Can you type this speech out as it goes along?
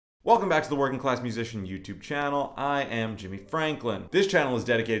Welcome back to the Working Class Musician YouTube channel. I am Jimmy Franklin. This channel is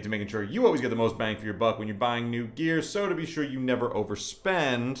dedicated to making sure you always get the most bang for your buck when you're buying new gear, so to be sure you never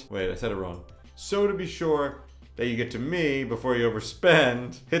overspend. Wait, I said it wrong. So to be sure that you get to me before you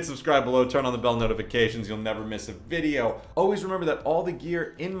overspend, hit subscribe below, turn on the bell notifications, you'll never miss a video. Always remember that all the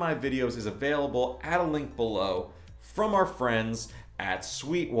gear in my videos is available at a link below from our friends at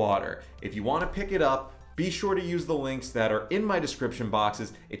Sweetwater. If you want to pick it up, be sure to use the links that are in my description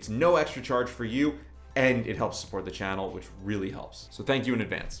boxes. It's no extra charge for you, and it helps support the channel, which really helps. So thank you in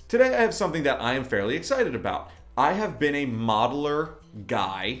advance. Today I have something that I am fairly excited about. I have been a modeler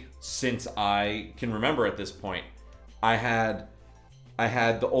guy since I can remember at this point. I had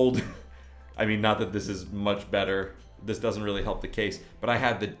the old, I mean, not that this is much better. This doesn't really help the case, but I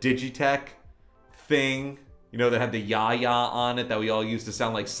had the Digitech thing, you know, that had the ya-ya on it that we all used to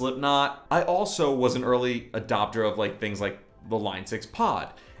sound like Slipknot. I also was an early adopter of like things like the Line 6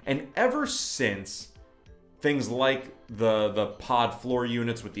 Pod. And ever since things like the Pod floor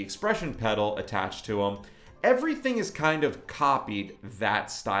units with the expression pedal attached to them, everything has kind of copied that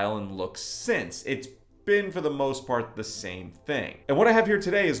style and look since. It's been for the most part the same thing. And what I have here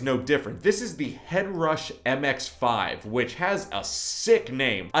today is no different. This is the Headrush MX5, which has a sick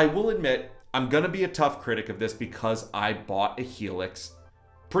name. I will admit, I'm gonna be a tough critic of this because I bought a Helix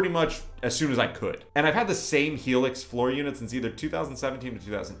pretty much as soon as I could. And I've had the same Helix floor unit since either 2017 or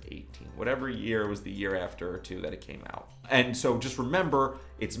 2018, whatever year was the year after or two that it came out. And so just remember,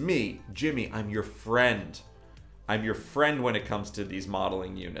 it's me, Jimmy, I'm your friend. I'm your friend when it comes to these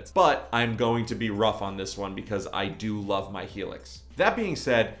modeling units, but I'm going to be rough on this one because I do love my Helix. That being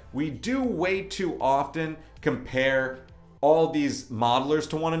said, we do way too often compare all these modelers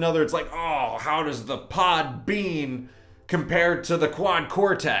to one another. It's like, oh, how does the Pod Bean compare to the Quad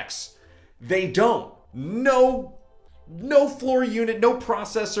Cortex? They don't. No floor unit, no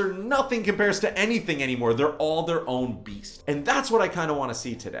processor, nothing compares to anything anymore. They're all their own beast. And that's what I kind of want to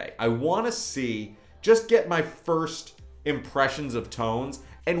see today. I want to see, just get my first impressions of tones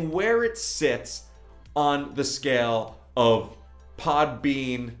and where it sits on the scale of Pod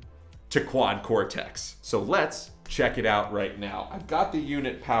Bean to Quad Cortex. So let's check it out right now. I've got the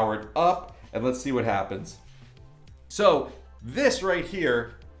unit powered up and let's see what happens. So this right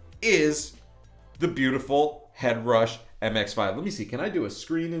here is the beautiful Headrush MX5. Let me see, can I do a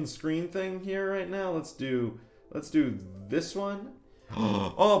screen and screen thing here right now? Let's do this one.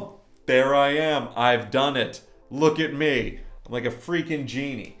 Oh, there I am. I've done it. Look at me. I'm like a freaking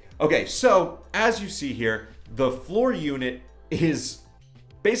genie. Okay, so as you see here, the floor unit is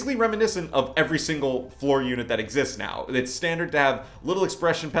basically reminiscent of every single floor unit that exists now. It's standard to have a little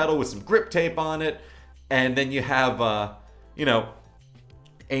expression pedal with some grip tape on it, and then you have, you know,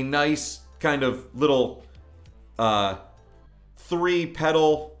 a nice kind of little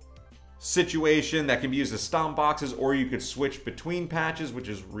 3-pedal situation that can be used as stomp boxes, or you could switch between patches, which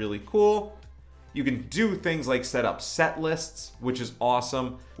is really cool. You can do things like set up set lists, which is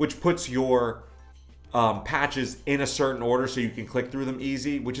awesome, which puts your patches in a certain order so you can click through them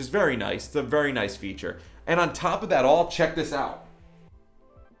easy, which is very nice. It's a very nice feature. And on top of that all, check this out.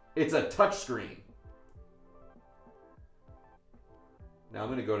 It's a touch screen. Now I'm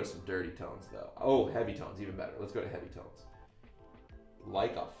gonna go to some dirty tones though. Oh, heavy tones, even better. Let's go to heavy tones.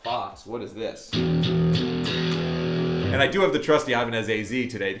 Like a Fox, what is this? And I do have the trusty Ibanez AZ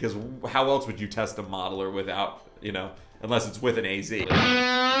today because how else would you test a modeler without, you know, unless it's with an AZ.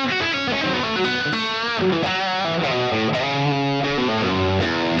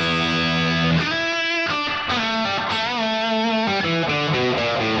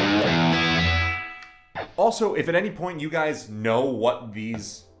 Also, if at any point you guys know what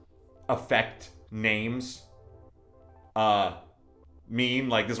these effect names mean,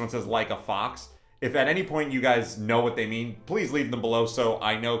 like this one says like a fox, if at any point you guys know what they mean, please leave them below so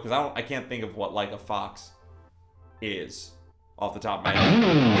I know, because I can't think of what like a fox is off the top of my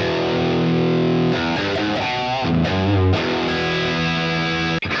head.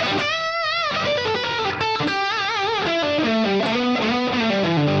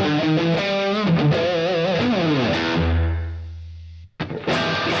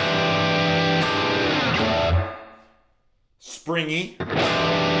 Springy.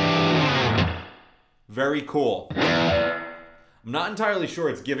 Very cool. I'm not entirely sure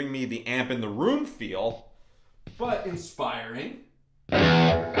it's giving me the amp in the room feel, but inspiring.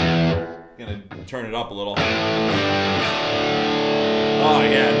 Gonna turn it up a little. Oh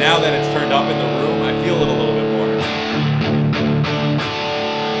yeah, now that it's turned up in the room, I feel it a little bit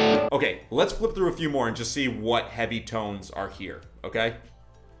more. Okay, let's flip through a few more and just see what heavy tones are here, okay?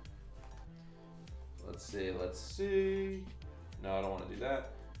 Let's see. No, I don't want to do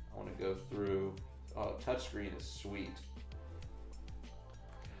that. I want to go through. Oh, touchscreen is sweet.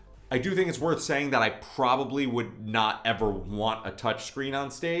 I do think it's worth saying that I probably would not ever want a touchscreen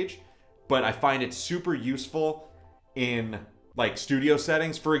on stage, but I find it super useful in like studio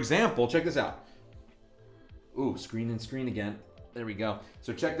settings. For example, check this out. Ooh, screen and screen again. There we go.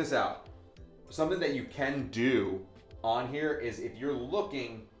 So check this out. Something that you can do on here is if you're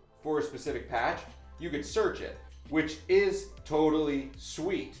looking for a specific patch, you could search it, which is totally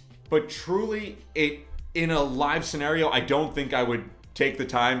sweet. But truly, in a live scenario, I don't think I would take the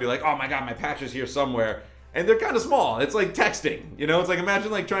time to be like, oh my God, my patch is here somewhere. And they're kind of small. It's like texting, you know? It's like,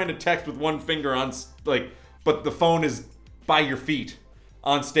 imagine like trying to text with one finger on, like, but the phone is by your feet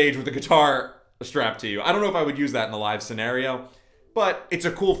on stage with the guitar strapped to you. I don't know if I would use that in a live scenario, but it's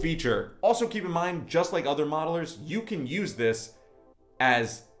a cool feature. Also keep in mind, just like other modelers, you can use this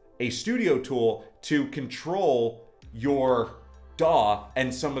as a studio tool to control your DAW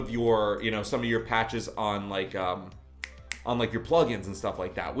and some of your, you know, some of your patches on like your plugins and stuff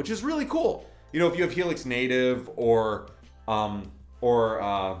like that, which is really cool. You know, if you have Helix Native or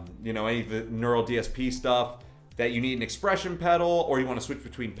you know, any of the Neural DSP stuff that you need an expression pedal, or you want to switch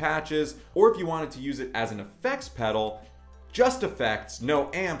between patches, or if you wanted to use it as an effects pedal, just effects,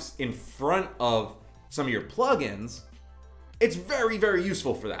 no amps in front of some of your plugins, it's very, very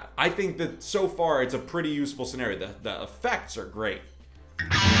useful for that. I think that so far it's a pretty useful scenario. The effects are great.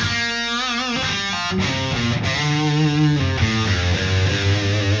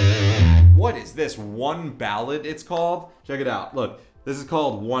 What is this? One Ballad it's called? Check it out. Look, this is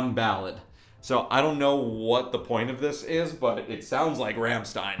called One Ballad. So I don't know what the point of this is, but it sounds like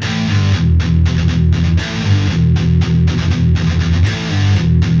Rammstein.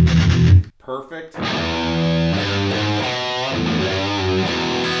 Perfect.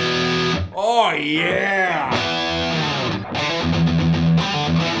 Oh yeah!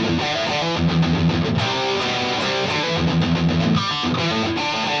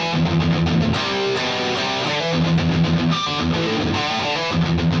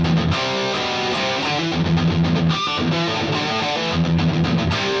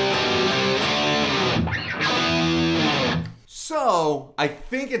 So, I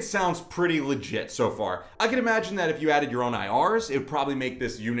think it sounds pretty legit so far. I can imagine that if you added your own IRs, it would probably make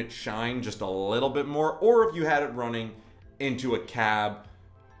this unit shine just a little bit more, or if you had it running into a cab,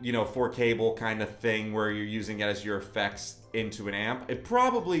 you know, for cable kind of thing where you're using it as your effects into an amp, it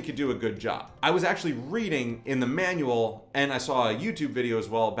probably could do a good job. I was actually reading in the manual, and I saw a YouTube video as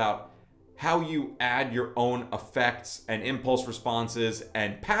well about how you add your own effects and impulse responses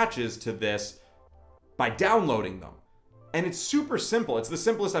and patches to this by downloading them. And it's super simple. It's the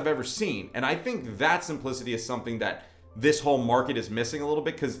simplest I've ever seen. And I think that simplicity is something that this whole market is missing a little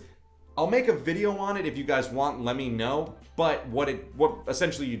bit, because I'll make a video on it if you guys want, let me know. But what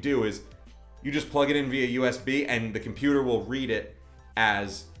essentially you do is you just plug it in via USB and the computer will read it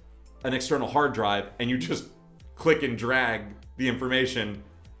as an external hard drive, and you just click and drag the information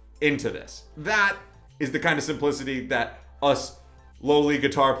into this. That is the kind of simplicity that us lowly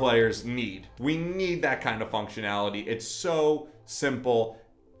guitar players need. We need that kind of functionality. It's so simple.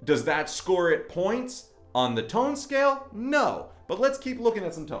 Does that score it points on the tone scale? No. But let's keep looking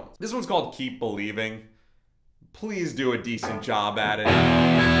at some tones. This one's called Keep Believing. Please do a decent job at it.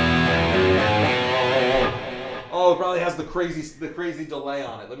 Oh, it probably has the crazy delay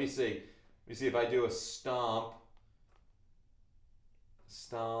on it. Let me see. Let me see if I do a stomp.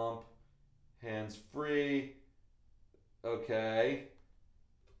 Stomp. Hands free. Okay.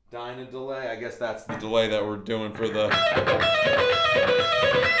 Dyna delay. I guess that's the delay that we're doing for the...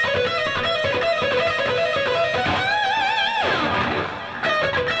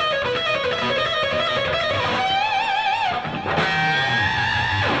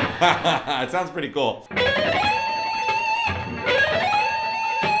 It sounds pretty cool.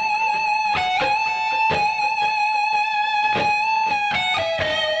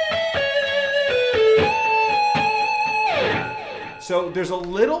 So there's a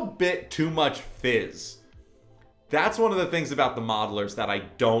little bit too much fizz. That's one of the things about the modelers that I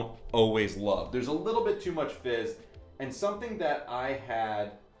don't always love. There's a little bit too much fizz, and something that I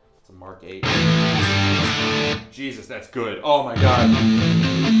had, it's a Mark 8. Jesus, that's good. Oh my God.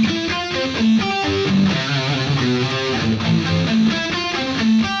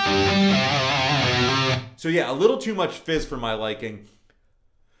 So yeah, a little too much fizz for my liking,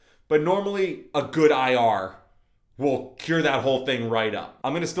 but normally a good IR will cure that whole thing right up.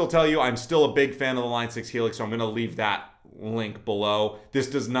 I'm gonna still tell you, I'm still a big fan of the Line 6 Helix, so I'm gonna leave that link below. This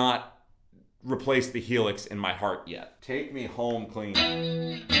does not replace the Helix in my heart yet. Take Me Home clean.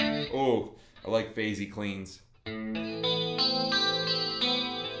 Oh, I like phasey cleans.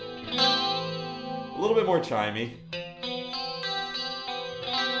 little bit more chimey.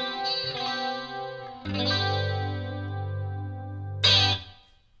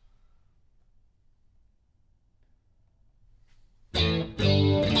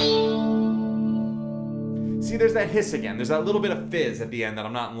 See, there's that hiss again. There's that little bit of fizz at the end that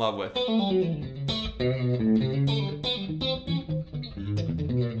I'm not in love with.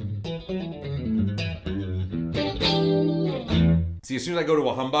 See, as soon as I go to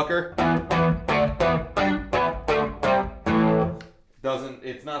a humbucker,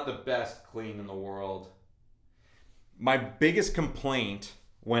 it's not the best clean in the world. My biggest complaint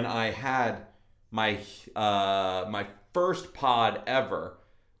when I had my my first pod ever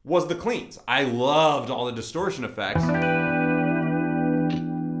was the cleans. I loved all the distortion effects.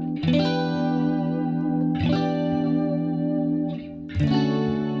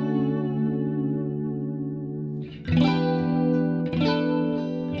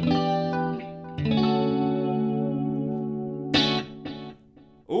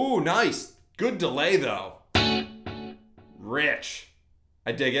 Ooh, nice. Good delay though. Rich.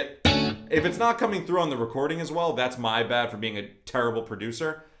 I dig it. If it's not coming through on the recording as well, that's my bad for being a terrible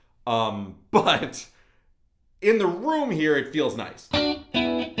producer. But in the room here, it feels nice.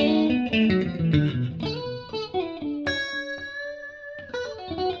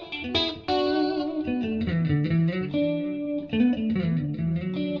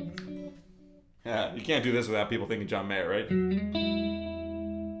 Yeah, you can't do this without people thinking John Mayer, right?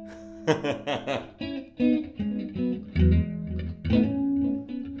 I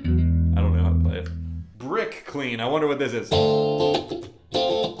don't know how to play it. Brick clean. I wonder what this is.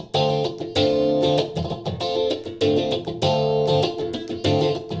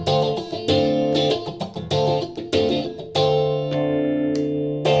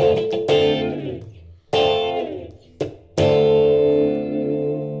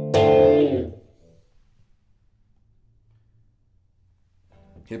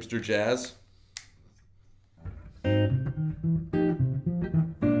 Hipster jazz.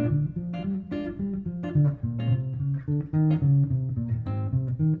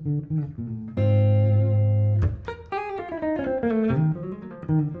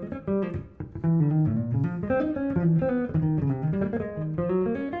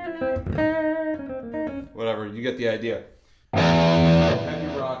 Whatever, you get the idea.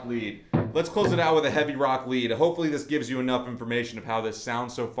 Heavy rock lead. Let's close it out with a heavy rock lead. Hopefully this gives you enough information of how this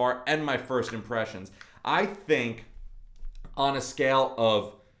sounds so far and my first impressions. I think on a scale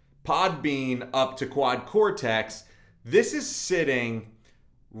of Podbean up to Quad Cortex, this is sitting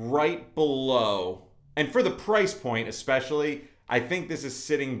right below, and for the price point especially, I think this is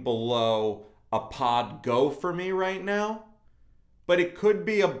sitting below a Pod Go for me right now. But it could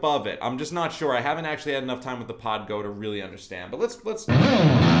be above it. I'm just not sure. I haven't actually had enough time with the Pod Go to really understand. But let's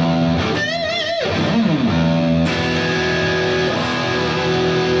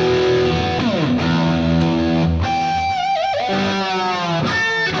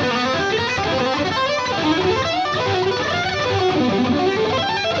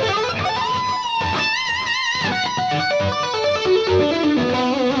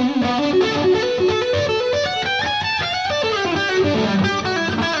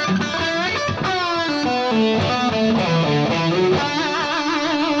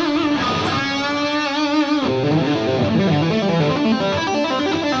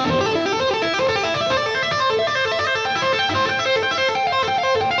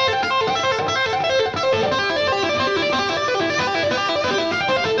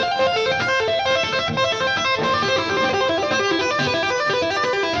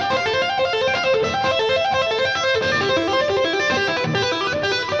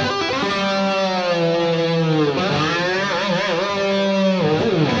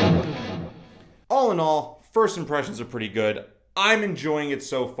all in all, first impressions are pretty good. I'm enjoying it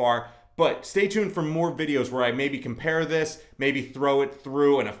so far, but stay tuned for more videos where I maybe compare this, maybe throw it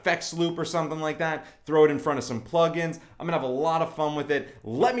through an effects loop or something like that, throw it in front of some plugins. I'm gonna have a lot of fun with it.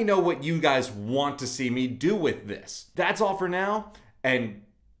 Let me know what you guys want to see me do with this. That's all for now, and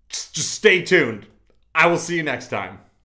just stay tuned. I will see you next time.